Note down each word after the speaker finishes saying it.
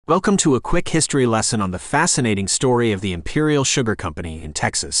Welcome to a quick history lesson on the fascinating story of the Imperial Sugar Company in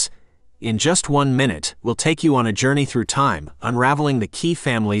Texas. In just 1 minute, we'll take you on a journey through time, unraveling the key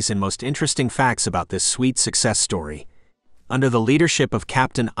families and most interesting facts about this sweet success story. Under the leadership of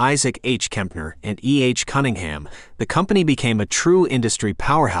Captain Isaac H. Kempner and E. H. Cunningham, the company became a true industry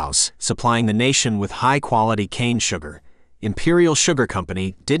powerhouse, supplying the nation with high-quality cane sugar. Imperial Sugar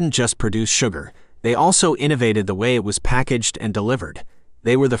Company didn't just produce sugar, they also innovated the way it was packaged and delivered.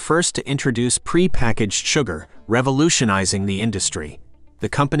 They were the first to introduce pre-packaged sugar, revolutionizing the industry. The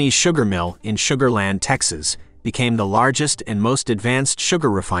company's sugar mill in Sugar Land, Texas, became the largest and most advanced sugar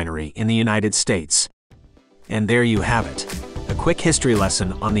refinery in the United States. And there you have it, a quick history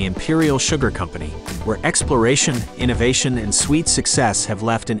lesson on the Imperial Sugar Company, where exploration, innovation, and sweet success have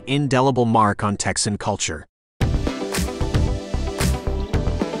left an indelible mark on Texan culture.